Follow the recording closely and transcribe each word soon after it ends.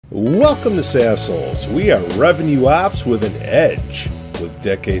Welcome to SaaSholes. We are revenue ops with an edge. With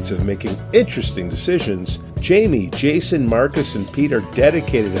decades of making interesting decisions, Jamie, Jason, Marcus, and Pete are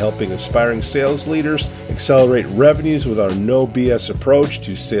dedicated to helping aspiring sales leaders accelerate revenues with our no BS approach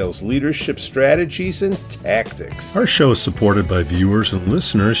to sales leadership strategies and tactics. Our show is supported by viewers and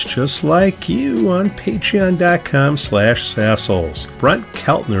listeners just like you on patreon.com/SaaSholes. Brent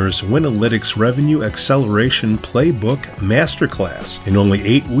Keltner's Winalytics Revenue Acceleration Playbook Masterclass. In only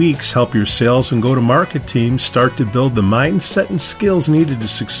 8 weeks, help your sales and go-to-market teams start to build the mindset and skills needed to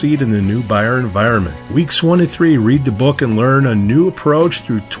succeed in the new buyer environment. Weeks 1 to 3, read the book and learn a new approach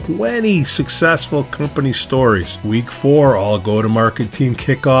through 20 successful company stories. Week 4, all go-to-market team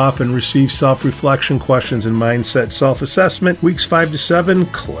kickoff and receive self-reflection questions and mindset self-assessment. Weeks 5 to 7,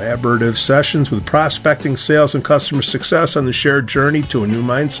 collaborative sessions with prospecting, sales, and customer success on the shared journey to a new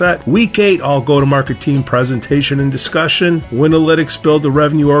mindset. Week 8, all go-to-market team presentation and discussion. Winalytics, build the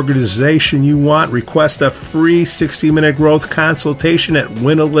revenue organization you want. Request a free 60-minute growth consultation at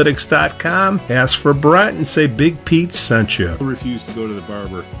winalytics.com. Ask for Brent and say Big Pete sent you. I refuse to go to the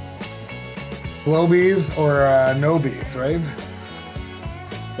barber. Flobies or no bees, right?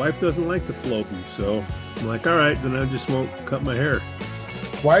 Wife doesn't like the flobies, so I'm like, all right, then I just won't cut my hair.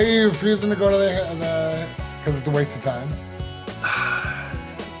 Why are you refusing to go to the because it's a waste of time?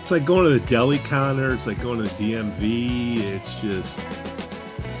 It's like going to the deli counter. It's like going to the DMV. It's just,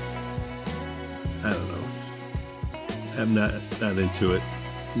 I don't know. I'm not into it.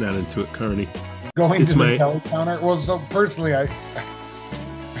 Not into it, Carney. Going to the deli counter? Well, so personally, I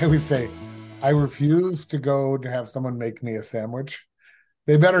always say I refuse to go to have someone make me a sandwich.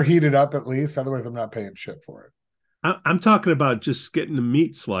 They better heat it up at least. Otherwise, I'm not paying shit for it. I'm talking about just getting the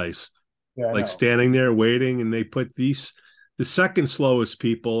meat sliced. Yeah, like standing there waiting, and they put these, the second slowest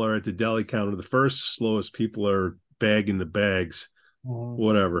people are at the deli counter. The first slowest people are bagging the bags,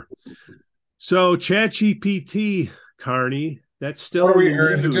 whatever. So ChatGPT, Carney, that's still. What are we, or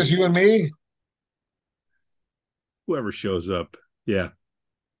is it just you and me? Whoever shows up. Yeah.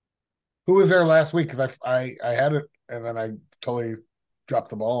 Who was there last week? Because I had it and then I totally dropped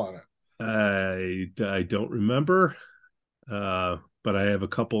the ball on it. I don't remember. But I have a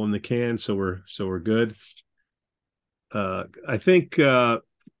couple in the can, so we're good. I think our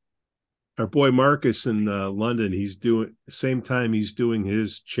boy Marcus in London, he's doing same time he's doing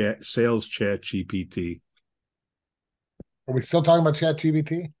his sales chat GPT. Are we still talking about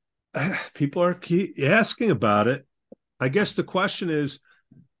ChatGPT? People are asking about it. I guess the question is,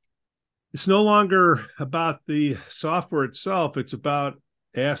 it's no longer about the software itself. It's about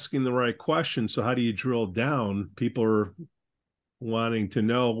asking the right question. So how do you drill down? People are wanting to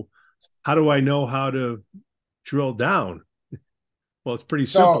know, how do I know how to drill down? Well, it's pretty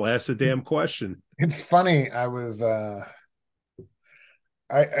simple. Ask the damn question. It's funny. I was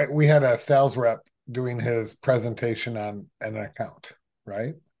we had a sales rep doing his presentation on an account,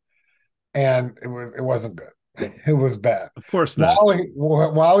 right? And it wasn't good. It was bad. Of course not.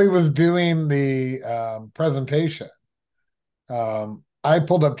 While he was doing the presentation, I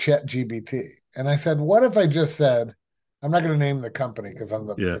pulled up ChatGPT and I said, what if I just said, I'm not going to name the company because I'm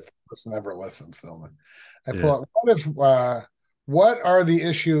the person ever listens. So I pull up, what are the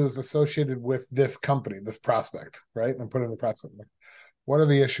issues associated with this company, this prospect, right? And put in the prospect. What are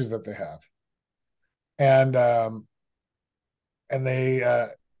the issues that they have? And they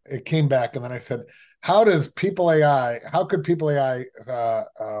it came back, and then I said, how could People AI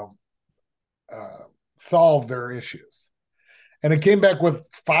solve their issues? And it came back with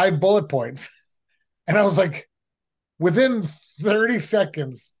 5 bullet points. And I was like, within 30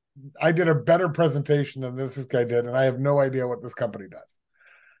 seconds, I did a better presentation than this guy did, and I have no idea what this company does.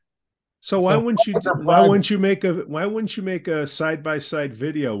 So why wouldn't you make a side-by-side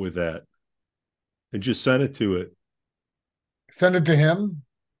video with that and just send it to it? Send it to him?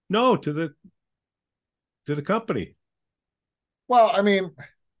 No, to the company. Well, I mean,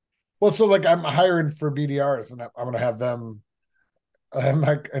 so like I'm hiring for BDRs, and I'm going to have them. I'm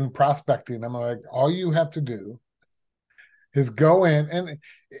like in prospecting. I'm like, all you have to do is go in, and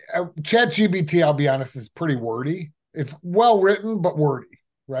ChatGPT, I'll be honest, is pretty wordy. It's well written, but wordy,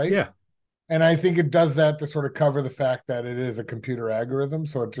 right? Yeah. And I think it does that to sort of cover the fact that it is a computer algorithm.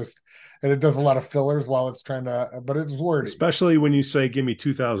 So it does a lot of fillers while it's trying to, but it's wordy. Especially when you say, give me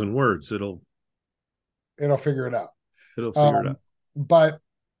 2,000 words, it'll figure it out. It'll figure it out. But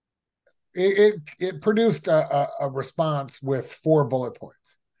it produced a response with 4 bullet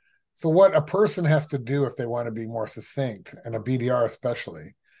points. So what a person has to do if they want to be more succinct, and a BDR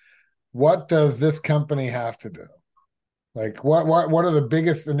especially, what does this company have to do? Like what are the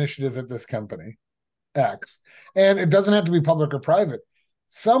biggest initiatives at this company? X. And it doesn't have to be public or private.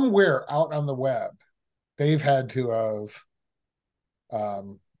 somewhere out on the web, they've had to have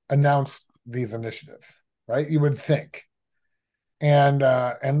announced these initiatives, right? You would think. And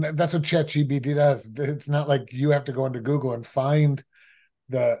that's what ChatGPT does. It's not like you have to go into Google and find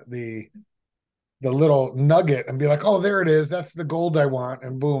the the the little nugget and be like, oh, there it is. That's the gold I want.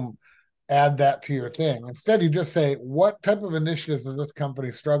 And boom, add that to your thing. Instead, you just say, what type of initiatives does this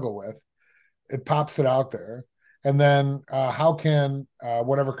company struggle with? It pops it out there. And then how can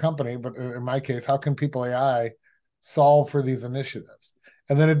whatever company, but in my case, how can people AI solve for these initiatives?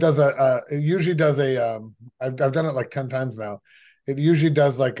 And then it does it usually does I've done it like 10 times now. It usually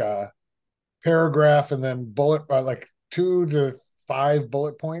does like a paragraph and then bullet, like 2 to 5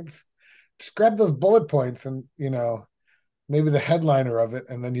 bullet points. Just grab those bullet points and, maybe the headliner of it.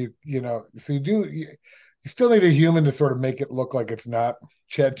 And then so you still need a human to sort of make it look like it's not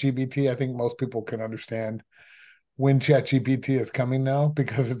ChatGPT. I think most people can understand when ChatGPT is coming now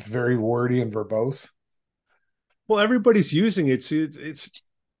because it's very wordy and verbose. Well, everybody's using it. So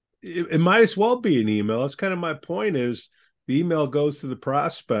it might as well be an email. That's kind of my point is the email goes to the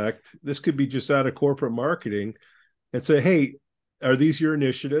prospect. This could be just out of corporate marketing and say, hey, are these your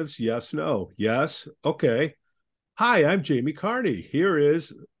initiatives? Yes, no. Yes. Okay. Hi, I'm Jamie Carney. Here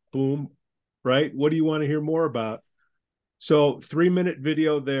is boom, right? What do you want to hear more about? So 3-minute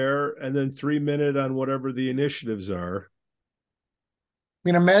video there and then 3-minute on whatever the initiatives are. I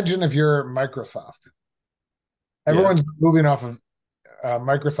mean, imagine if you're Microsoft. Yeah. Everyone's moving off of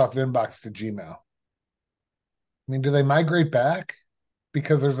Microsoft Inbox to Gmail. I mean, do they migrate back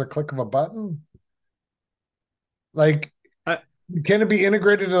because there's a click of a button? Like, I, can it be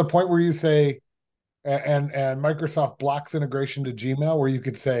integrated to the point where you say, and Microsoft blocks integration to Gmail, where you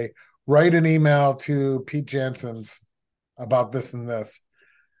could say, write an email to Pete Jansen's about this and this,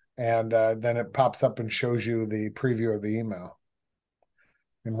 and then it pops up and shows you the preview of the email.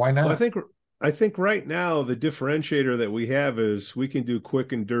 And why well, not? I think right now the differentiator that we have is we can do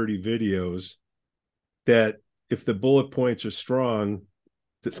quick and dirty videos that if the bullet points are strong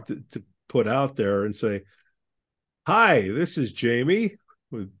to put out there and say, hi, this is Jamie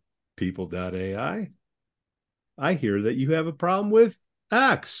with people.ai. I hear that you have a problem with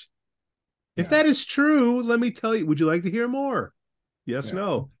X. If Yeah, that is true, let me tell you, would you like to hear more? Yes, yeah,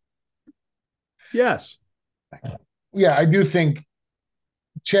 no. Yes. yeah. I do think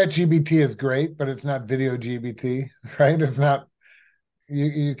ChatGPT is great, but it's not video GBT, right? It's not.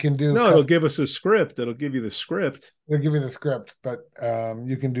 You can do No, it'll custom. give us a script. It'll give you the script. They'll give you the script, but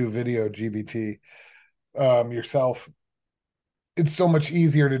you can do video GBT yourself. It's so much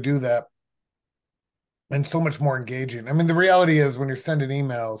easier to do that and so much more engaging. I mean, the reality is when you're sending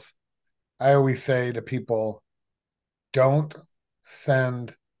emails, I always say to people, don't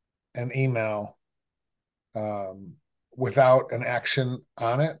send an email um, without an action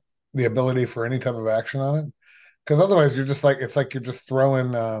on it, the ability for any type of action on it. Because otherwise, you're just like, it's like you're just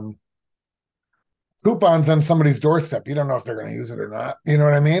throwing coupons on somebody's doorstep. You don't know if they're going to use it or not. You know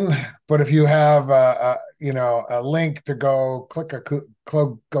what I mean? But if you have a link to go click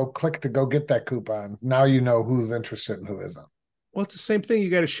go click to go get that coupon, now you know who's interested and who isn't. Well, it's the same thing.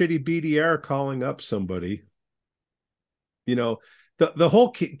 You got a shitty BDR calling up somebody. You know, the whole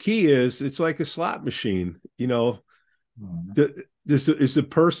key is it's like a slot machine. Mm-hmm. This is the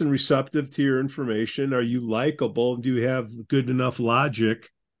person receptive to your information? Are you likable? Do you have good enough logic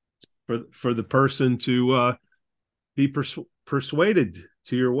for the person to be persuaded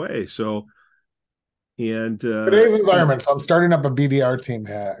to your way? So, and Today's environment. So I'm starting up a BDR team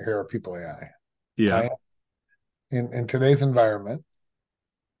here at People AI. yeah, In today's environment,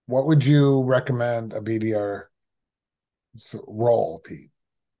 what would you recommend a BDR role, Pete?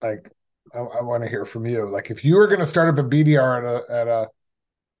 Like, I want to hear from you. Like, if you were going to start up a BDR at a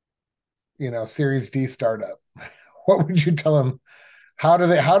Series D startup, what would you tell them? How do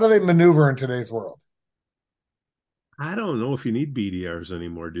they maneuver in today's world? I don't know if you need BDRs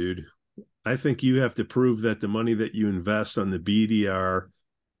anymore, dude. I think you have to prove that the money that you invest on the BDR,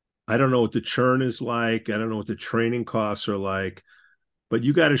 I don't know what the churn is like. I don't know what the training costs are like, but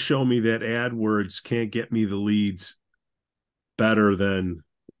you got to show me that AdWords can't get me the leads better than,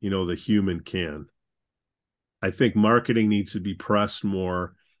 the human can. I think marketing needs to be pressed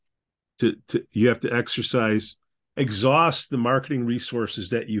more to you have to exhaust the marketing resources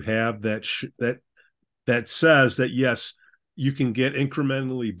that you have that says that yes, you can get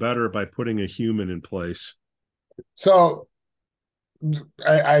incrementally better by putting a human in place. So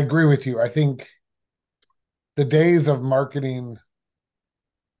I agree with you. I think the days of marketing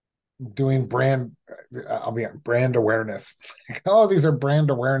doing I'll be brand awareness. Oh, these are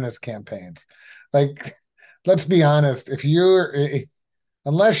brand awareness campaigns. Like, let's be honest.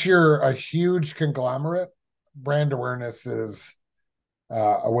 unless you're a huge conglomerate, brand awareness is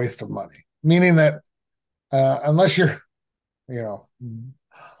a waste of money. Meaning that unless you're, you know,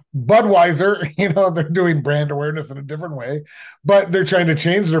 Budweiser, they're doing brand awareness in a different way, but they're trying to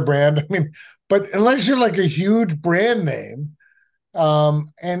change their brand. I mean, but unless you're like a huge brand name,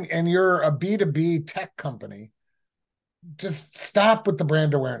 and you're a B2B tech company, just stop with the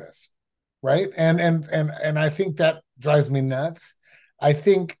brand awareness, right? And I think that drives me nuts. I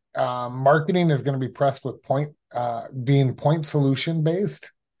think marketing is going to be pressed with being point solution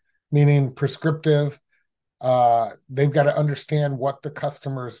based, meaning prescriptive. They've got to understand what the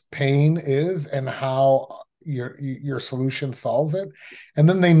customer's pain is and how your solution solves it, and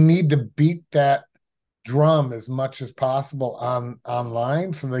then they need to beat that drum as much as possible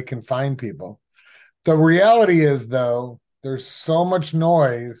online so they can find people. The reality is, though, there's so much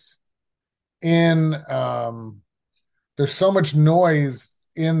noise in there's so much noise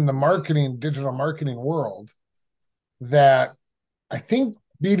in the digital marketing world, that I think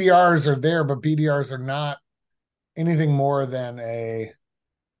BDRs are there, but BDRs are not anything more than uh,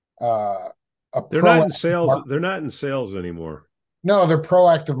 a They're not proactive in sales. marketing. They're not in sales anymore. No, they're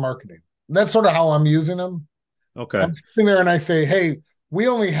proactive marketing. That's sort of how I'm using them. Okay. I'm sitting there and I say, hey, we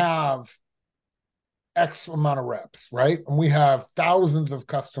only have X amount of reps, right? And we have thousands of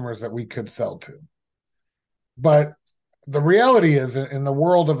customers that we could sell to. But the reality is, in the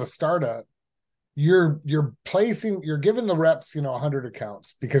world of a startup, you're giving the reps, 100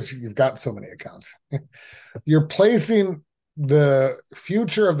 accounts because you've got so many accounts. You're placing the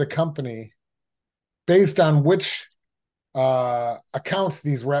future of the company based on which accounts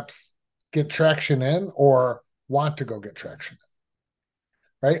these reps get traction in or want to go get traction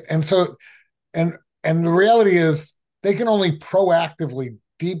in, right? And the reality is they can only proactively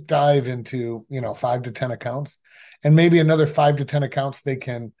deep dive into 5 to 10 accounts, and maybe another 5 to 10 accounts they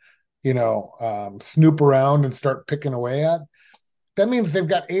can snoop around and start picking away at. That means they've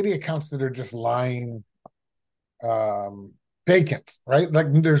got 80 accounts that are just lying vacant, right? Like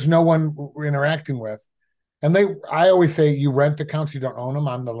there's no one we're interacting with. And I always say, you rent accounts, you don't own them.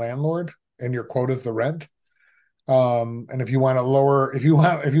 I'm the landlord, and your quota is the rent. And if you want lower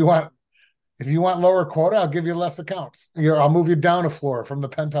quota, I'll give you less accounts. I'll move you down a floor from the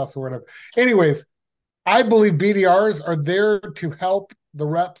penthouse or whatever. Anyways, I believe BDRs are there to help the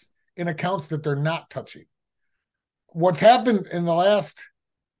reps in accounts that they're not touching. What's happened in the last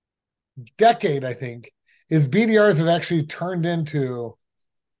decade, I think, is BDRs have actually turned into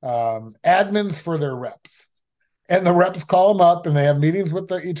admins for their reps. And the reps call them up and they have meetings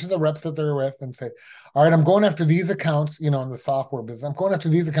with each of the reps that they're with and say, all right, I'm going after these accounts, in the software business. I'm going after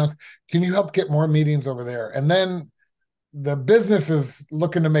these accounts. Can you help get more meetings over there? And then the business is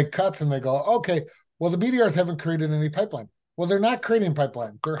looking to make cuts and they go, okay, well, the BDRs haven't created any pipeline. Well, they're not creating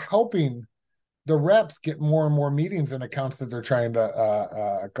pipeline. They're helping the reps get more and more meetings and accounts that they're trying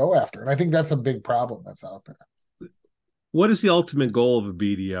to go after. And I think that's a big problem that's out there. What is the ultimate goal of a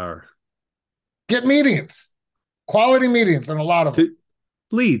BDR? Get meetings, quality meetings, and a lot of them.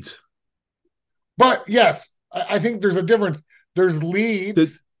 Leads. But yes, I think there's a difference. There's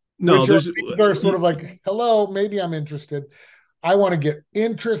leads, which are sort of like, hello, maybe I'm interested. I want to get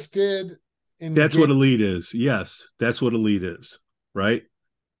interested in. That's what a lead is. Yes, that's what a lead is, right?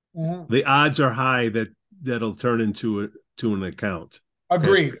 Mm-hmm. The odds are high that'll turn into an account.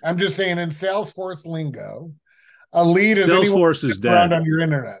 Agreed. Okay. I'm just saying, in Salesforce lingo, a lead is Salesforce is dead on your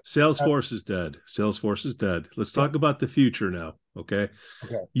internet. Salesforce is dead. Salesforce is dead. Let's talk about the future now. Okay.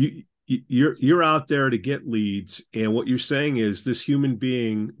 You're out there to get leads, and what you're saying is this human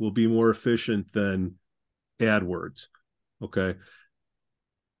being will be more efficient than AdWords. Okay.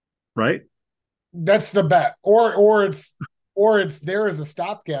 Right? That's the bet. Or it's there as a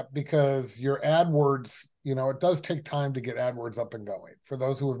stopgap, because your AdWords, it does take time to get AdWords up and going. For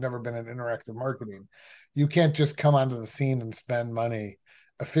those who have never been in interactive marketing, you can't just come onto the scene and spend money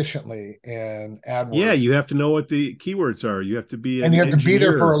efficiently in AdWords. Yeah, you have to know what the keywords are. You have to be and you have to be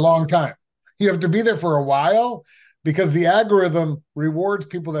there for a long time. You have to be there for a while, because the algorithm rewards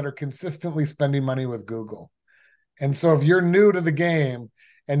people that are consistently spending money with Google. And so if you're new to the game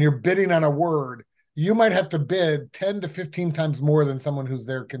and you're bidding on a word, you might have to bid 10 to 15 times more than someone who's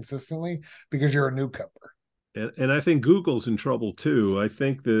there consistently, because you're a newcomer. And I think Google's in trouble too. I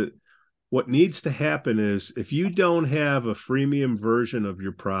think that what needs to happen is, if you don't have a freemium version of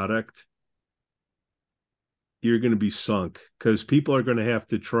your product, you're going to be sunk, because people are going to have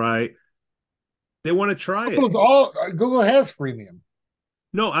to try. They want to try it. Google has freemium.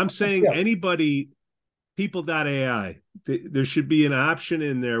 No, I'm saying anybody, people.ai, there should be an option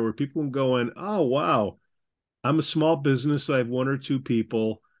in there where people can go in, oh, wow, I'm a small business. I have one or two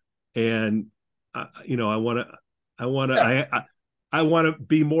people, and I want to, I want to, Yeah, I want to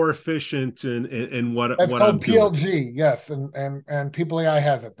be more efficient in that's what I'm called doing. PLG. Yes, and People AI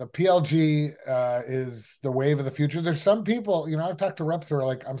has it. The PLG is the wave of the future. There's some people, I've talked to reps who are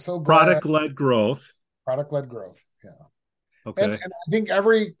like, I'm so glad Product led growth. product led growth. Yeah, Okay. and I think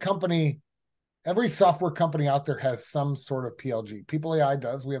every company, every software company out there has some sort of PLG. People AI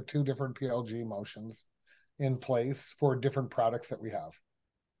does. We have two different PLG motions in place for different products that we have.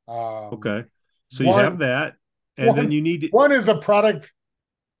 Um, Okay. So you one have that, and then one you need to, one is a product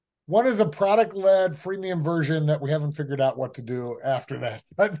One is a product led freemium version that we haven't figured out what to do after that.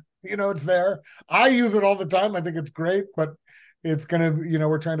 But it's there. I use it all the time. I think it's great, but it's gonna,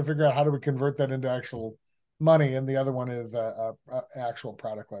 we're trying to figure out how do we convert that into actual money. And the other one is actual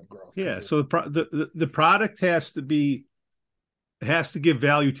product led growth because yeah. So the product has to give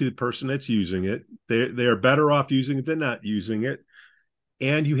value to the person that's using it. They are better off using it than not using it,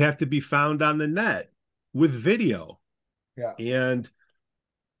 and you have to be found on the net with video. yeah. And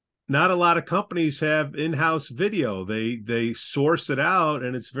not a lot of companies have in-house video. They source it out,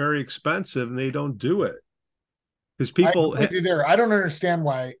 and it's very expensive, and they don't do it because I agree people. with you there. I don't understand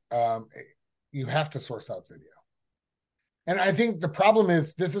why you have to source out video. And I think the problem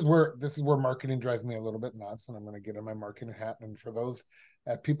is this is where marketing drives me a little bit nuts, and I'm going to get in my marketing hat. And for those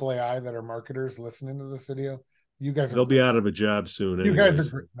at People AI that are marketers listening to this video, you guys are They'll be great. out of a job soon, You guys are anyways,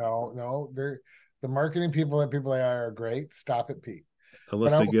 great. No, no, they're the marketing people at People AI are great. Stop it, Pete. But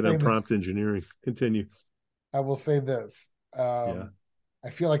unless they get on prompt engineering. Continue. I will say this. Yeah. I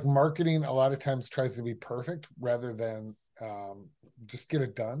feel like marketing a lot of times tries to be perfect rather than just get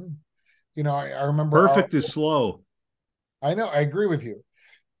it done. I remember Perfect is slow. I know, I agree with you.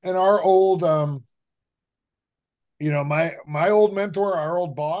 And our old, my old mentor, our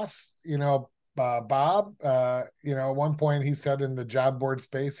old boss, Bob, at one point he said in the job board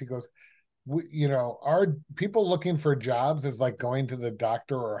space, he goes, our people looking for jobs is like going to the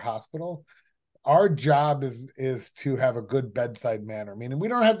doctor or hospital. Our job is to have a good bedside manner, meaning we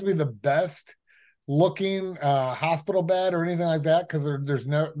don't have to be the best looking hospital bed or anything like that because there's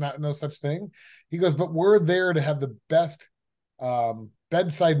no such thing. He goes, but we're there to have the best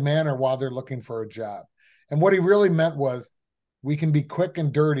bedside manner while they're looking for a job. And what he really meant was we can be quick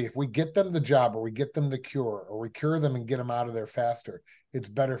and dirty. If we get them the job or we get them the cure or we cure them and get them out of there faster, it's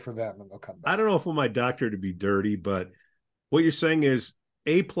better for them and they'll come I back. don't know if I want my doctor to be dirty, but what you're saying is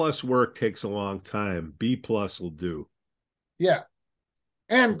A plus work takes a long time. B plus will do. Yeah.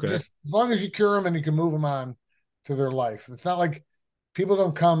 And Okay. just as long as you cure them and you can move them on to their life. It's not like people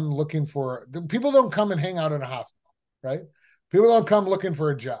don't come looking for, people don't come and hang out in a hospital, right? People don't come looking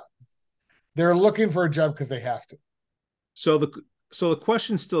for a job. They're looking for a job because they have to. So the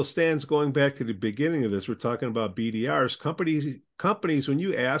question still stands going back to the beginning of this. We're talking about BDRs. Companies, when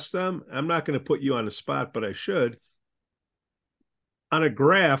you ask them, I'm not going to put you on the spot, but I should. On a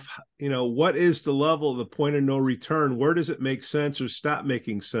graph, what is the level of the point of no return? Where does it make sense or stop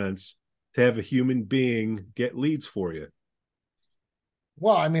making sense to have a human being get leads for you?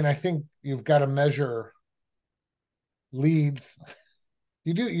 Well, I mean, I think you've got to measure leads.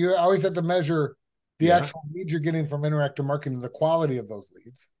 You always have to measure the Yeah. actual leads you're getting from interactive marketing, the quality of those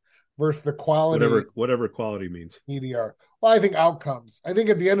leads versus the quality Whatever quality means. EDR. Well, I think outcomes. I think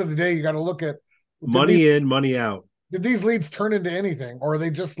at the end of the day, you got to look at did these Money in, money out. did these leads turn into anything, or are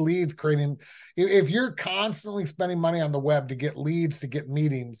they just leads creating? If you're constantly spending money on the web to get leads, to get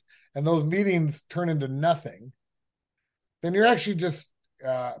meetings, and those meetings turn into nothing, then you're actually just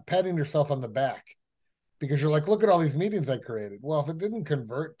patting yourself on the back because you're like, look at all these meetings I created. Well, if it didn't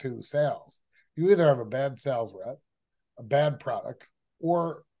convert to sales, you either have a bad sales rep, a bad product,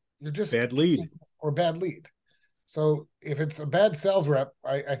 or you're just Bad lead. or a bad lead. So if it's a bad sales rep,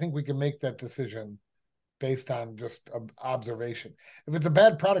 I think we can make that decision based on just observation. If it's a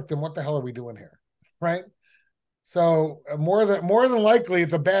bad product, then what the hell are we doing here, right? So more than likely,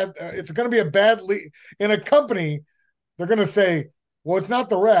 it's a bad. It's going to be a bad lead in a company. They're going to say, well, it's not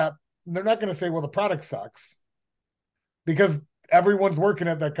the rep. They're not going to say, well, the product sucks because everyone's working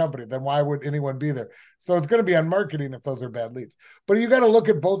at that company. Then why would anyone be there? So it's going to be on marketing if those are bad leads. But you got to look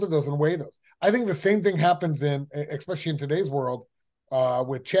at both of those and weigh those. I think the same thing happens especially in today's world,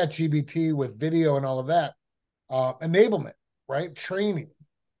 with ChatGPT, with video and all of that. Enablement, right? Training,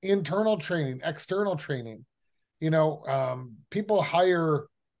 internal training, external training. People hire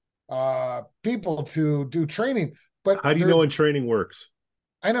people to do training, but How do you know when training works?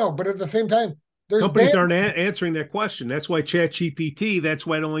 I know, but at the same time, there's Companies bad. aren't answering that question. That's why ChatGPT, that's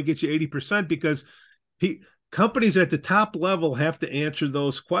why it only gets you 80% because companies at the top level have to answer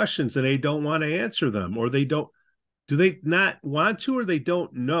those questions and they don't want to answer them, or they don't. Do they not want to, or they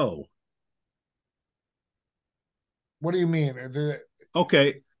don't know? What do you mean?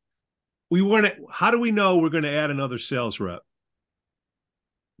 Okay, we want to. How do we know we're going to add another sales rep?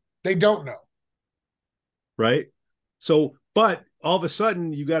 They don't know. Right. So, but all of a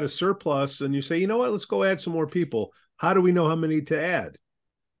sudden you got a surplus and you say, you know what, let's go add some more people. How do we know how many to add?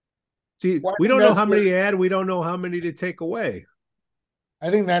 See, Well, we don't know how many to add. We don't know how many to take away. I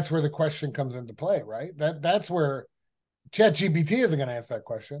think that's where the question comes into play, right? That's where ChatGPT isn't going to answer that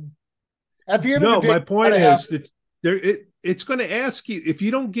question. At the end of the No, day, my point is that it's going to ask you, if you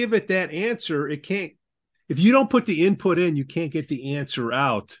don't give it that answer, it can't. If you don't put the input in, you can't get the answer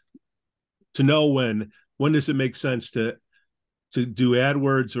out to know when does it make sense to do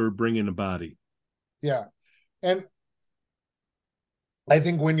AdWords or bring in a body. yeah. And I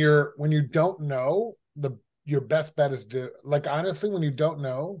think when you don't know, your best bet is to, like, honestly, when you don't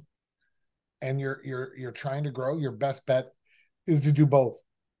know and you're trying to grow, your best bet is to do both.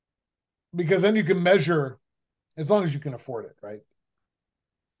 Because then you can measure, as long as you can afford it, right?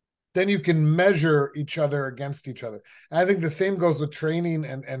 Then you can measure each other against each other. And I think the same goes with training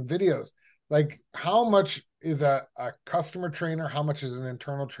and videos. Like, how much is a customer trainer, how much is an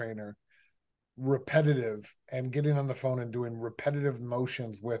internal trainer repetitive and getting on the phone and doing repetitive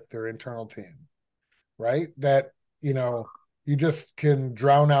motions with their internal team, right? That, you just can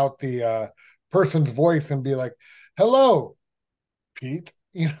drown out the person's voice and be like, hello, Pete.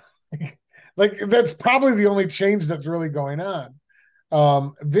 Like, that's probably the only change that's really going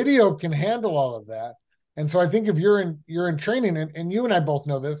on. Video can handle all of that. And so I think if you're in training, and you and I both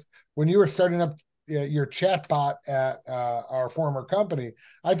know this, when you were starting up your chat bot at our former company,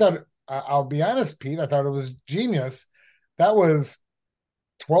 I thought, I'll be honest, Pete, I thought it was genius. That was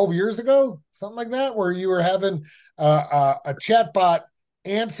 12 years ago, something like that, where you were having a chat bot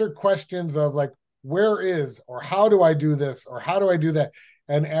answer questions of like, where is, or how do I do this, or how do I do that?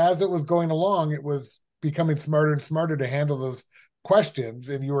 And as it was going along, it was becoming smarter and smarter to handle those questions.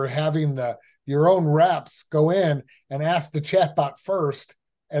 And you were having your own reps go in and ask the chatbot first,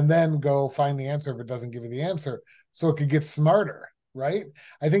 and then go find the answer if it doesn't give you the answer, so it could get smarter, right?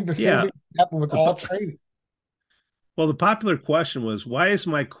 I think the same Yeah. thing happened with all training. Well, the popular question was, why is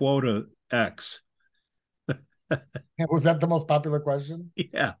my quota X? Was that the most popular question?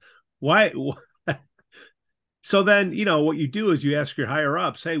 Yeah. Why? So then, what you do is you ask your higher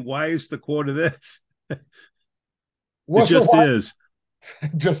ups, hey, why is the quota this? It Well, so just why? is.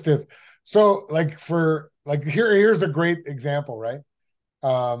 Just is. So, like, here's a great example, right?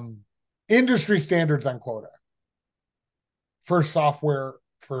 Um, Industry standards on quota for software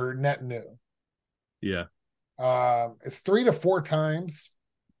for net new. Yeah. It's 3 to 4 times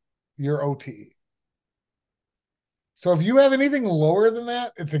your OTE. So if you have anything lower than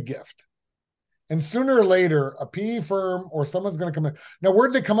that, it's a gift. And sooner or later, a PE firm or someone's going to come in. Now,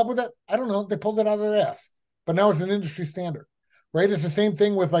 where'd they come up with that? I don't know. They pulled it out of their ass. But now it's an industry standard, right? It's the same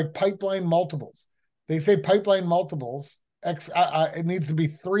thing with like pipeline multiples. They say pipeline multiples, it needs to be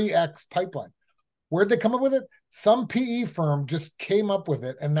 3x pipeline. Where'd they come up with it? Some PE firm just came up with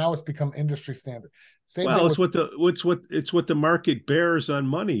it, and now it's become industry standard. Same Well, thing with it's what the market bears on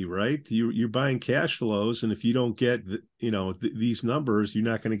money, right? You're buying cash flows, and if you don't get these numbers, you're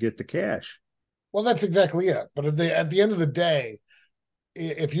not going to get the cash. well, that's exactly it. But at the end of the day,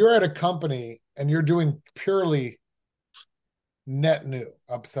 if you're at a company and you're doing purely net new,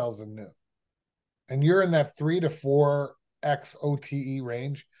 upsells and new, and you're in that 3 to 4x OTE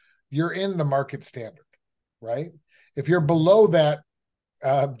range, you're in the market standard, right? If you're below that,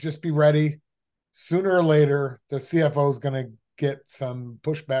 just be ready. Sooner or later, the CFO is going to get some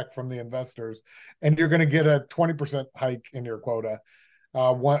pushback from the investors, and you're going to get a 20% hike in your quota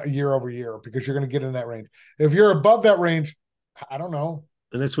year over year, because you're going to get in that range. If you're above that range, I don't know.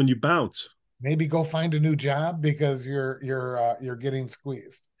 And that's when you bounce. Maybe go find a new job because you're getting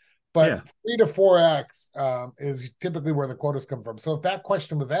squeezed. Yeah. But 3 to 4x is typically where the quotas come from. So if that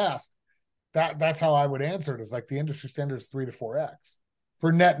question was asked, that's how I would answer it. Is like the industry standard is 3 to 4x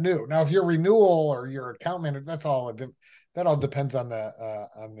for net new. Now, if you're renewal or your account manager, that all depends on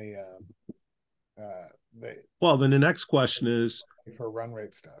the Well, then the next question is, for run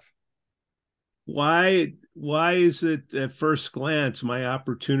rate stuff. why is it at first glance my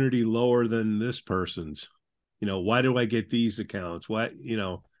opportunity lower than this person's? Why do I get these accounts?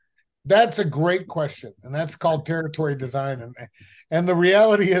 That's a great question, and that's called territory design. And the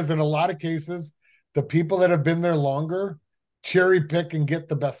reality is, in a lot of cases, the people that have been there longer cherry pick and get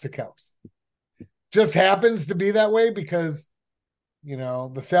the best accounts. Just happens to be that way because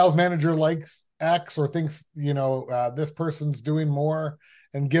the sales manager likes X or thinks, this person's doing more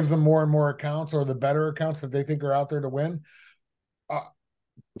and gives them more and more accounts or the better accounts that they think are out there to win. Uh,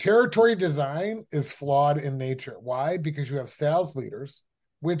 Territory design is flawed in nature. Why? Because you have sales leaders,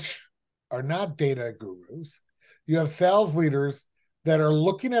 which are not data gurus. You have sales leaders that are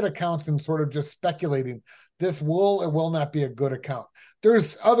looking at accounts and sort of just speculating this will or will not be a good account.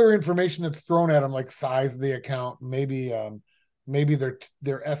 There's other information that's thrown at them, like size of the account, maybe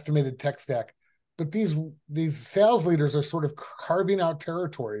their estimated tech stack. But these sales leaders are sort of carving out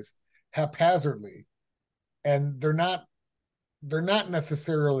territories haphazardly, and they're not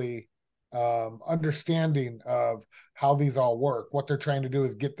necessarily understanding of how these all work. What they're trying to do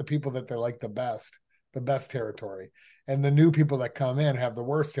is get the people that they like the best territory, and the new people that come in have the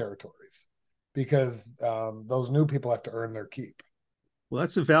worst territories because those new people have to earn their keep. Well,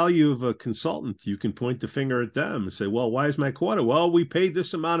 that's the value of a consultant. You can point the finger at them and say, well, why is my quota? Well, we paid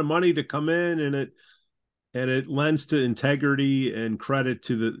this amount of money to come in, and it lends to integrity and credit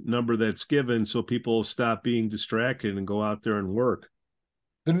to the number that's given, so people stop being distracted and go out there and work.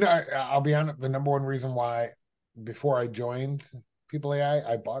 I'll be honest, the number one reason why before I joined People AI,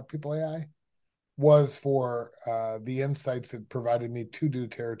 I bought People AI was for the insights it provided me to do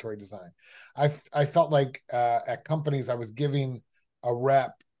territory design. I felt like at companies I was giving a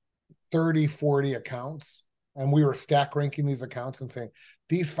rep 30, 40 accounts, and we were stack ranking these accounts and saying,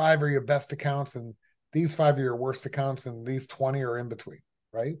 these 5 are your best accounts, and these 5 are your worst accounts, and these 20 are in between,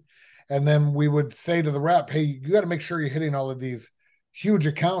 right? And then we would say to the rep, hey, you got to make sure you're hitting all of these huge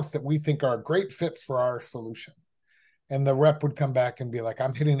accounts that we think are great fits for our solution. And the rep would come back and be like,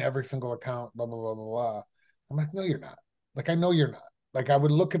 I'm hitting every single account, blah, blah, blah, blah, blah. I'm like, no, you're not. Like, I know you're not. Like, I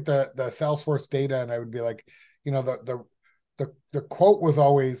would look at the Salesforce data and I would be like, the quote was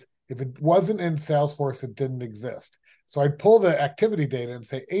always, if it wasn't in Salesforce, it didn't exist. So I'd pull the activity data and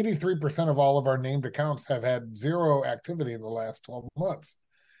say 83% of all of our named accounts have had zero activity in the last 12 months.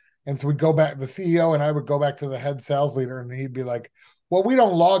 And so we'd go back, the CEO and I would go back to the head sales leader, and he'd be like, well, we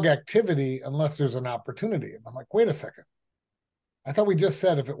don't log activity unless there's an opportunity. And I'm like, wait a second. I thought we just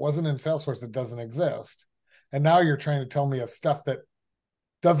said if it wasn't in Salesforce, it doesn't exist. And now you're trying to tell me of stuff that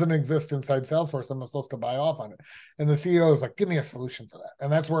doesn't exist inside Salesforce. I'm supposed to buy off on it. And the CEO is like, give me a solution for that.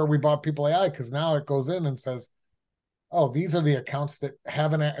 And that's where we bought People AI, because now it goes in and says, oh, these are the accounts that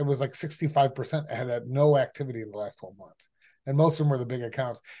haven't, it was like 65% had no activity in the last 12 months. And most of them were the big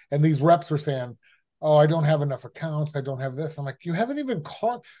accounts. And these reps were saying, oh, I don't have enough accounts. I don't have this. I'm like, you haven't even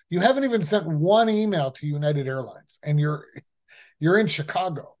sent one email to United Airlines, and you're in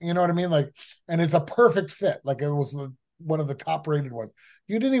Chicago. You know what I mean? Like, and it's a perfect fit. Like, it was one of the top rated ones.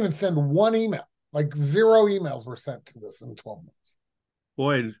 You didn't even send one email. Like, 0 emails were sent to this in 12 months.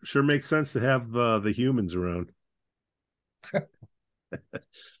 Boy, it sure makes sense to have the humans around.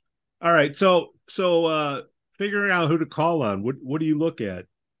 All right, so figuring out who to call on. What do you look at?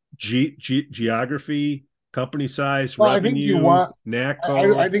 Geography, company size, Well, I think revenue,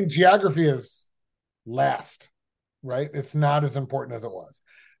 NACO. I think geography is last, right? It's not as important as it was.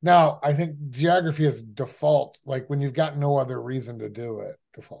 Now, I think geography is default, like when you've got no other reason to do it,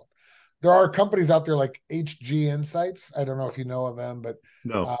 default. There are companies out there like HG Insights. I don't know if you know of them, but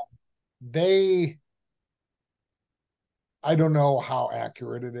No. uh, they, I don't know how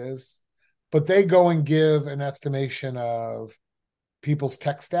accurate it is, but they go and give an estimation of people's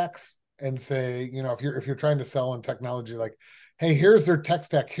tech stacks and say, if you're trying to sell in technology, like, hey, here's their tech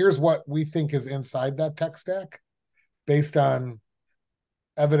stack. Here's what we think is inside that tech stack based on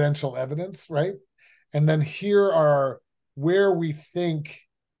evidential evidence, right? And then here are where we think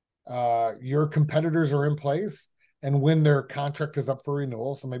your competitors are in place and when their contract is up for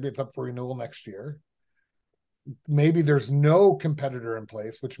renewal. So maybe it's up for renewal next year. Maybe there's no competitor in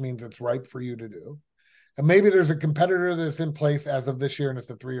place, which means it's ripe for you to do. And maybe there's a competitor that's in place as of this year and it's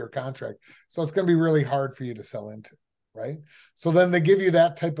a 3-year contract. So it's going to be really hard for you to sell into, right? So then they give you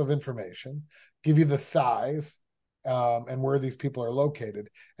that type of information, give you the size and where these people are located.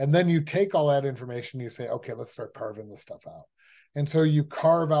 And then you take all that information, you say, okay, let's start carving this stuff out. And so you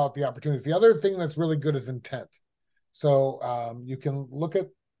carve out the opportunities. The other thing that's really good is intent. So you can look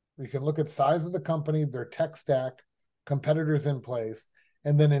at size of the company, their tech stack, competitors in place,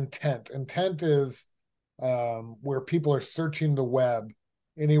 and then intent. Intent is where people are searching the web,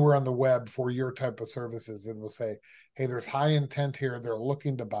 anywhere on the web for your type of services, and will say, hey, there's high intent here. They're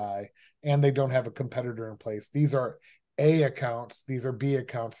looking to buy, and they don't have a competitor in place. These are A accounts, these are B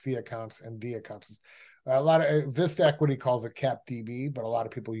accounts, C accounts, and D accounts. A lot of Vista Equity calls it CapDB, but a lot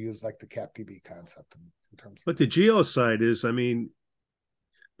of people use like the CapDB concept in terms But of. the geo side is, the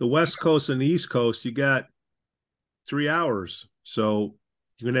West Coast and the East Coast, you got 3 hours. So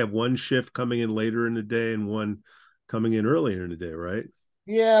you're going to have one shift coming in later in the day and one coming in earlier in the day, right?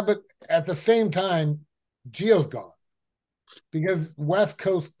 Yeah, but at the same time, Geo's gone because West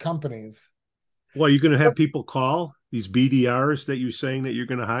Coast companies. Well, you're going to have people call these BDRs that you're saying that you're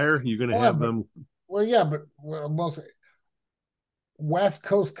going to hire. You're going to Well, have them. but most West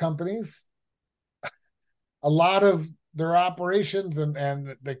Coast companies, a lot of their operations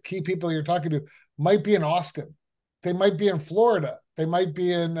and the key people you're talking to might be in Austin. They might be in Florida. They might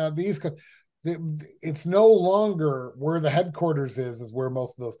be in the East Coast. It's no longer where the headquarters is where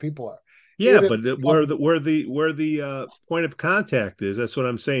most of those people are. Yeah, It is but where the point of contact is, that's what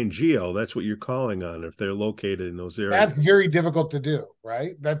I'm saying. Geo, that's what you're calling on if they're located in those that's areas. very difficult to do,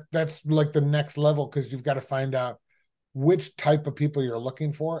 right? That's like the next level because you've got to find out which type of people you're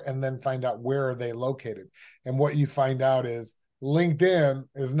looking for and then find out where are they located. And what you find out is LinkedIn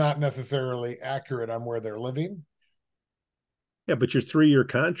is not necessarily accurate on where they're living. Yeah, but your 3-year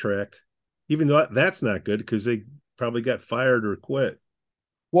contract, even though that's not good because they probably got fired or quit.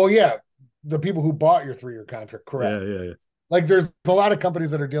 Well, yeah, the people who bought your 3-year contract, correct. Yeah, yeah, yeah. Like there's a lot of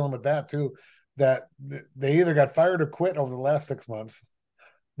companies that are dealing with that too, that they either got fired or quit over the last 6 months.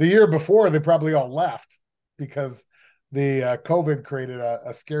 The year before, they probably all left because the COVID created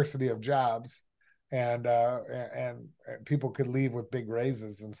a scarcity of jobs, and people could leave with big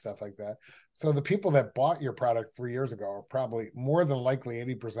raises and stuff like that. So the people that bought your product 3 years ago are probably more than likely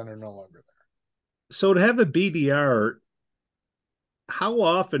 80% are no longer there. So to have a BDR, how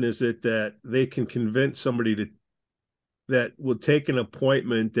often is it that they can convince somebody to that will take an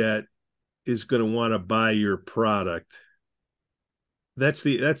appointment that is going to want to buy your product? It's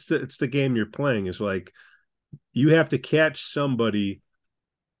the game you're playing. Is like you have to catch somebody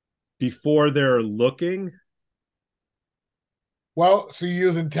before they're looking. Well, so you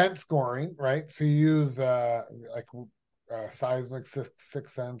use intent scoring, right? So you use like seismic,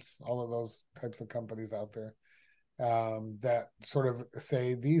 sixth sense, all of those types of companies out there that sort of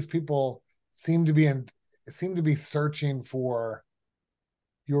say these people seem to be in seem to be searching for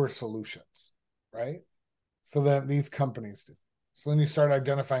your solutions, right? So that these companies do. So then you start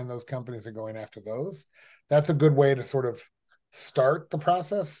identifying those companies and going after those. That's a good way to sort of start the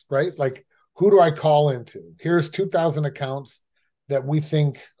process, right? Like, who do I call into? Here's 2,000 accounts that we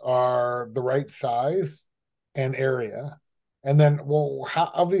think are the right size and area. And then, well,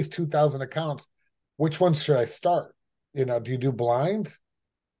 how, of these 2,000 accounts, which ones should I start? Do you do blind?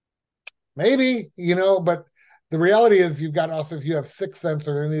 Maybe, but the reality is you've got also, if you have Sixth Sense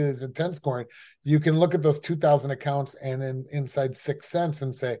or any of these intent scoring, you can look at those 2,000 accounts and inside Sixth Sense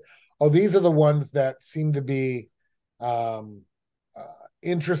and say, oh, these are the ones that seem to be um,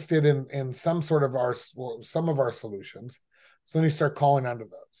 interested in some of our solutions. So then you start calling onto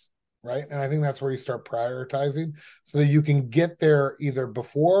those, right? And I think that's where you start prioritizing so that you can get there either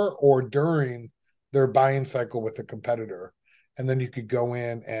before or during their buying cycle with the competitor, and then you could go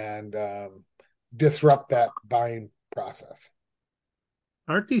in and disrupt that buying process.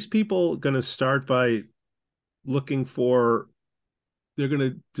 Aren't these people going to start by looking for? They're going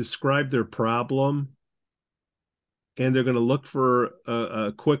to describe their problem, and they're going to look for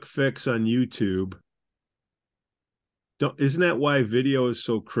a quick fix on YouTube. Isn't that why video is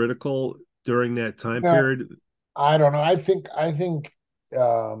so critical during that time No, period? I don't know. I think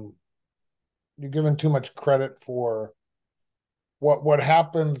um, you're giving too much credit for what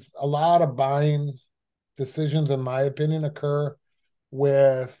happens. A lot of buying decisions, in my opinion, occur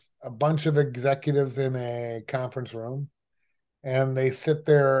with a bunch of executives in a conference room, and they sit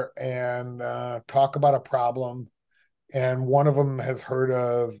there and talk about a problem, and one of them has heard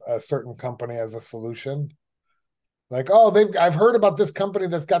of a certain company as a solution, like, oh, I've heard about this company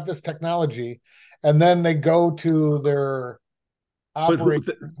that's got this technology, and then they go to their But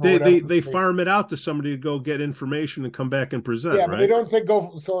operator or they whatever. they farm it out to somebody to go get information and come back and present, Yeah, but they right? don't say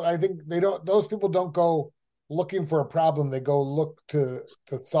go. So I think they don't. Those people don't go looking for a problem. They go look to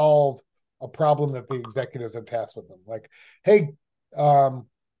solve a problem that the executives have tasked with them. Like, hey, um,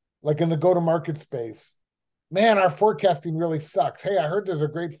 like in the go to market space, man, our forecasting really sucks. Hey, I heard there's a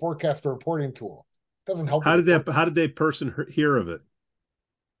great forecast reporting tool. It doesn't help you with How did that person hear of it?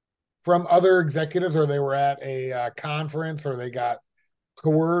 from other executives, or they were at a conference, or they got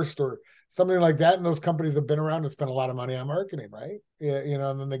coerced, or something like that. And those companies have been around and spent a lot of money on marketing, right? Yeah,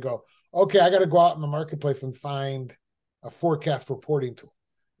 and then they go, okay, I got to go out in the marketplace and find a forecast reporting tool.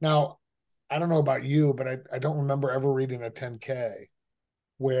 Now, I don't know about you, but I don't remember ever reading a 10K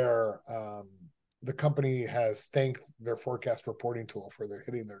where the company has thanked their forecast reporting tool for their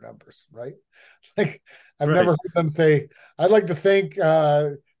hitting their numbers, right? Like, I've never Right. heard them say, I'd like to thank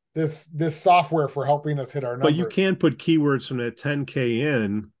this software for helping us hit our But you numbers. can put keywords from that 10K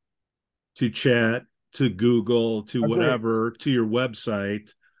in to chat, to Google, to Agree. whatever, to your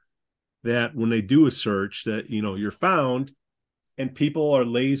website, that when they do a search that, you're found, and people are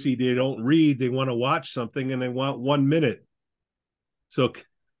lazy, they don't read, they want to watch something and they want 1 minute. So,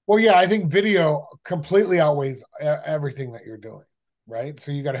 Well, yeah, I think video completely outweighs everything that you're doing, right?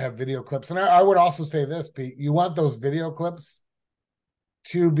 So you got to have video clips. And I would also say this, Pete, you want those video clips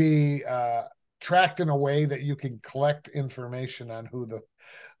to be tracked in a way that you can collect information on who the,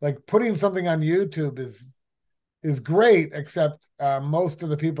 like putting something on YouTube is great, except most of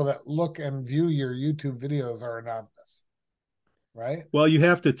the people that look and view your YouTube videos are anonymous, right? well, you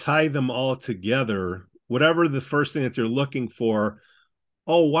have to tie them all together. Whatever the first thing that they're looking for,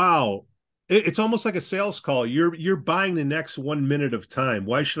 oh wow, it's almost like a sales call. You're buying the next 1 minute of time.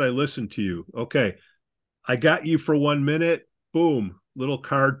 Why should I listen to you? Okay, I got you for 1 minute. Boom, little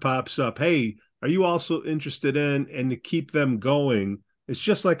card pops up. Hey, are you also interested in? And to keep them going, it's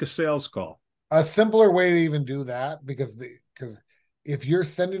just like a sales call. A simpler way to even do that, because if you're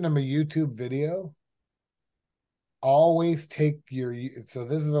sending them a YouTube video, always take your, so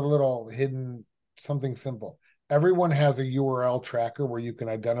this is a little hidden something simple. Everyone has a URL tracker where you can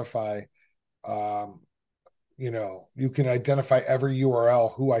identify, um, you can identify every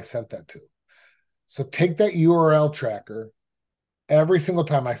URL who I sent that to. So take that URL tracker. Every single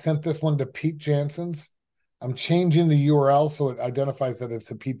time I sent this one to Pete Jansen's, I'm changing the URL so it identifies that it's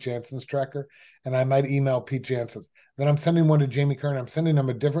a Pete Jansen's tracker, and I might email Pete Jansen's. Then I'm sending one to Jamie Kern. I'm sending them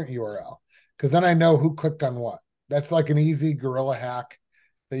a different URL because then I know who clicked on what. That's like an easy guerrilla hack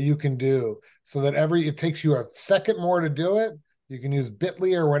that you can do so that it takes you a second more to do it. You can use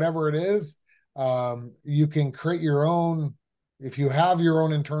Bitly or whatever it is. You can create your own. If you have your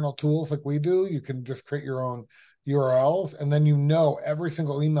own internal tools like we do, you can just create your own URLs, and then every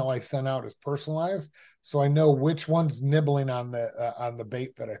single email I send out is personalized, so I know which one's nibbling on the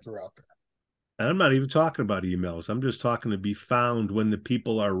bait that I threw out there. And I'm not even talking about emails. I'm just talking to be found when the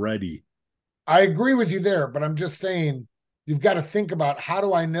people are ready. I agree with you there, but I'm just saying you've got to think about, how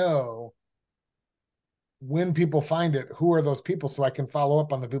do I know when people find it, who are those people, so I can follow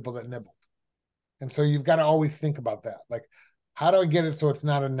up on the people that nibbled. And so you've got to always think about that. Like, how do I get it so it's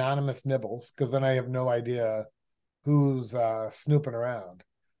not anonymous nibbles? Because then I have no idea who's snooping around.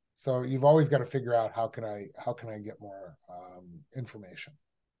 So you've always got to figure out, how can I get more information.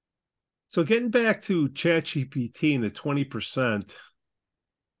 So getting back to ChatGPT and the 20%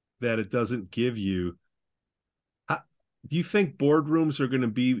 that it doesn't give you, do you think boardrooms are going to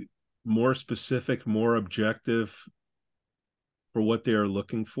be more specific, more objective for what they are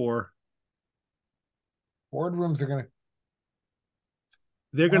looking for? Boardrooms are going to,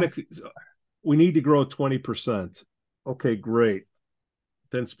 They're going well, to, we need to grow 20%. Okay, great.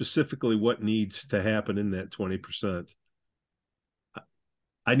 Then specifically what needs to happen in that 20%?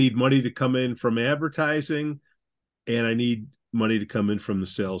 I need money to come in from advertising, and I need money to come in from the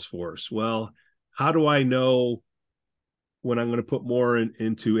sales force. Well, how do I know when I'm going to put more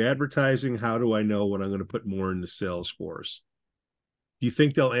into advertising? How do I know when I'm going to put more into sales force? Do you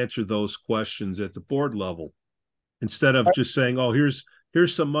think they'll answer those questions at the board level instead of just saying, "Oh, here's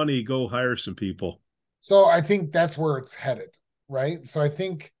some money, go hire some people"? so I think that's where it's headed, right? So I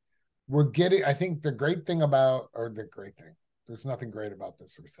think I think the great thing about, or the great thing, there's nothing great about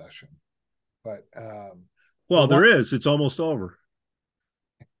this recession, but the Well, one, there is. It's almost over.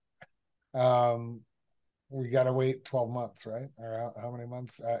 um, we got to wait 12 months, right? Or how many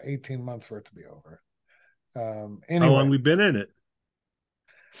months? 18 months for it to be over. How Anyway, long we been in it?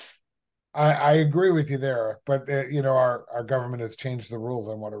 I agree with you there, but our government has changed the rules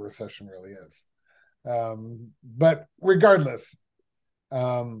on what a recession really is. But regardless,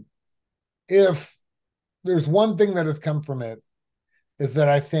 um, if there's one thing that has come from it, is that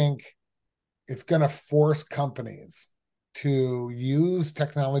I think it's going to force companies to use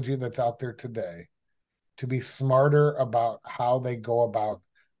technology that's out there today to be smarter about how they go about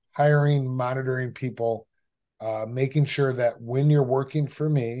hiring, monitoring people, making sure that when you're working for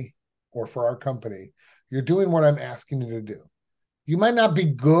me or for our company, you're doing what I'm asking you to do. You might not be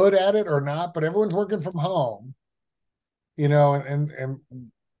good at it or not, but everyone's working from home, and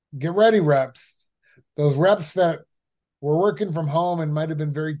get ready, reps. Those reps that were working from home and might have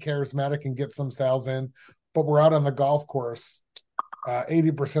been very charismatic and get some sales in, but we're out on the golf course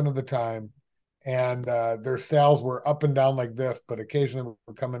 80% of the time, and their sales were up and down like this, but occasionally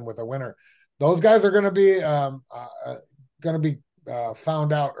we're coming with a winner. Those guys are going to be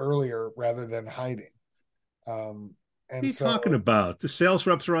found out earlier rather than hiding. What are And you talking so about? The sales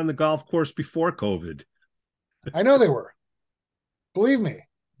reps are on the golf course before COVID. I know they were. Believe me,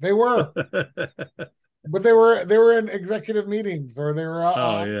 They were, but they were in executive meetings or they were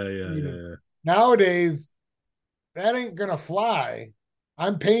Oh, meetings. yeah. Nowadays, that ain't gonna fly.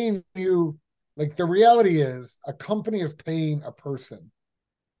 I'm paying you. Like the reality is, a company is paying a person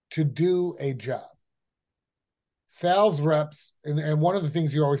to do a job. Sales reps, and one of the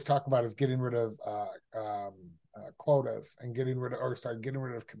things you always talk about is getting rid of quotas and getting rid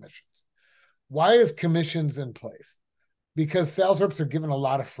of commissions. Why is commissions in place? Because sales reps are given a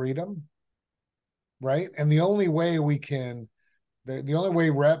lot of freedom, right? And the only way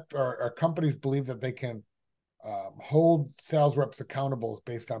rep or companies believe that they can hold sales reps accountable is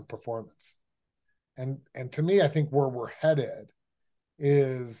based on performance. And to me, I think where we're headed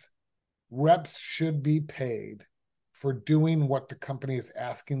is reps should be paid for doing what the company is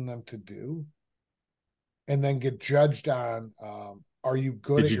asking them to do, and then get judged on are you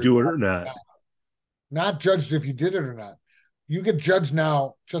good Did at you your do it job? or not? Not judged if you did it or not. You get judged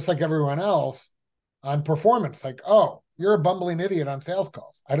now, just like everyone else, on performance. Like, oh, you're a bumbling idiot on sales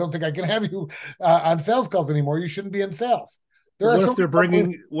calls. I don't think I can have you on sales calls anymore. You shouldn't be in sales. But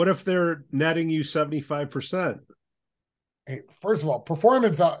what if they're netting you 75%? Hey, first of all,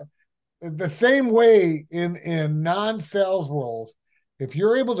 performance the same way in non-sales roles. If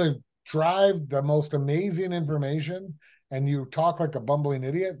you're able to drive the most amazing information and you talk like a bumbling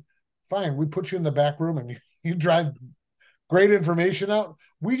idiot, fine, we put you in the back room and you drive great information out.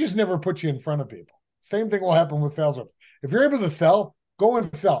 We just never put you in front of people. Same thing will happen with sales reps. If you're able to sell, go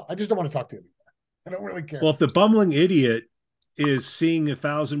and sell. I just don't want to talk to you anymore. I don't really care. Well, if the bumbling idiot is seeing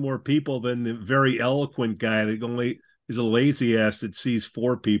 1,000 more people than the very eloquent guy that only is a lazy ass that sees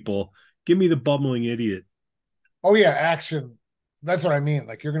 4 people, give me the bumbling idiot. Oh yeah, action. That's what I mean.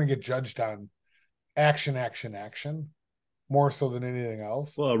 Like you're going to get judged on action more so than anything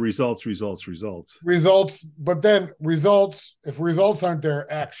else. Well, results. Results, but then results, if results aren't there,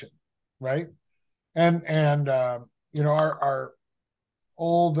 action, right? And our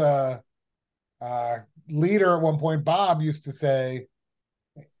old leader at one point, Bob, used to say,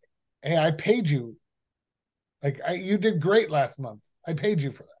 hey, I paid you. Like you did great last month. I paid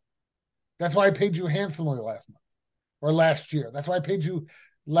you for that. That's why I paid you handsomely last month or last year. That's why I paid you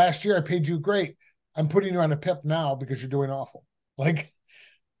last year. I paid you great. I'm putting you on a PIP now because you're doing awful. Like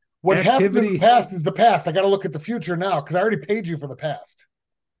what's happened in the past is the past. I got to look at the future now because I already paid you for the past.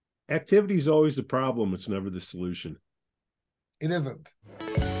 Activity is always the problem. It's never the solution. It isn't.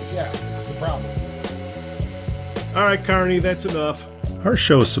 Yeah, it's the problem. All right, Carney, that's enough. Our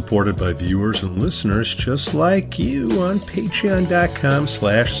show is supported by viewers and listeners just like you on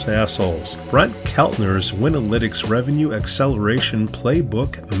patreon.com/sassholes. Brent Keltner's Winalytics Revenue Acceleration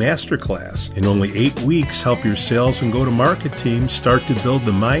Playbook Masterclass. In only 8 weeks, help your sales and go-to-market teams start to build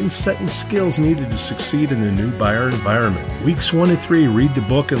the mindset and skills needed to succeed in a new buyer environment. Weeks 1 to 3, read the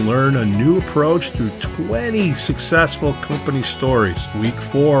book and learn a new approach through 20 successful company stories. Week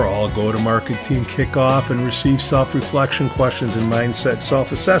 4, all go-to-market team kickoff and receive self-reflection questions and mindset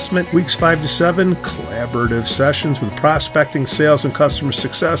self-assessment. Weeks 5 to 7, collaborative sessions with prospecting, sales, and customer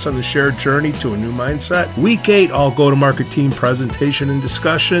success on the shared journey to a new mindset. Week 8, all go-to-market team presentation and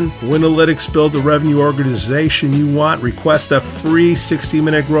discussion. Winalytics, build the revenue organization you want. Request a free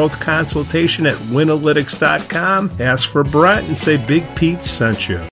 60-minute growth consultation at winalytics.com. Ask for Brent and say Big Pete sent you.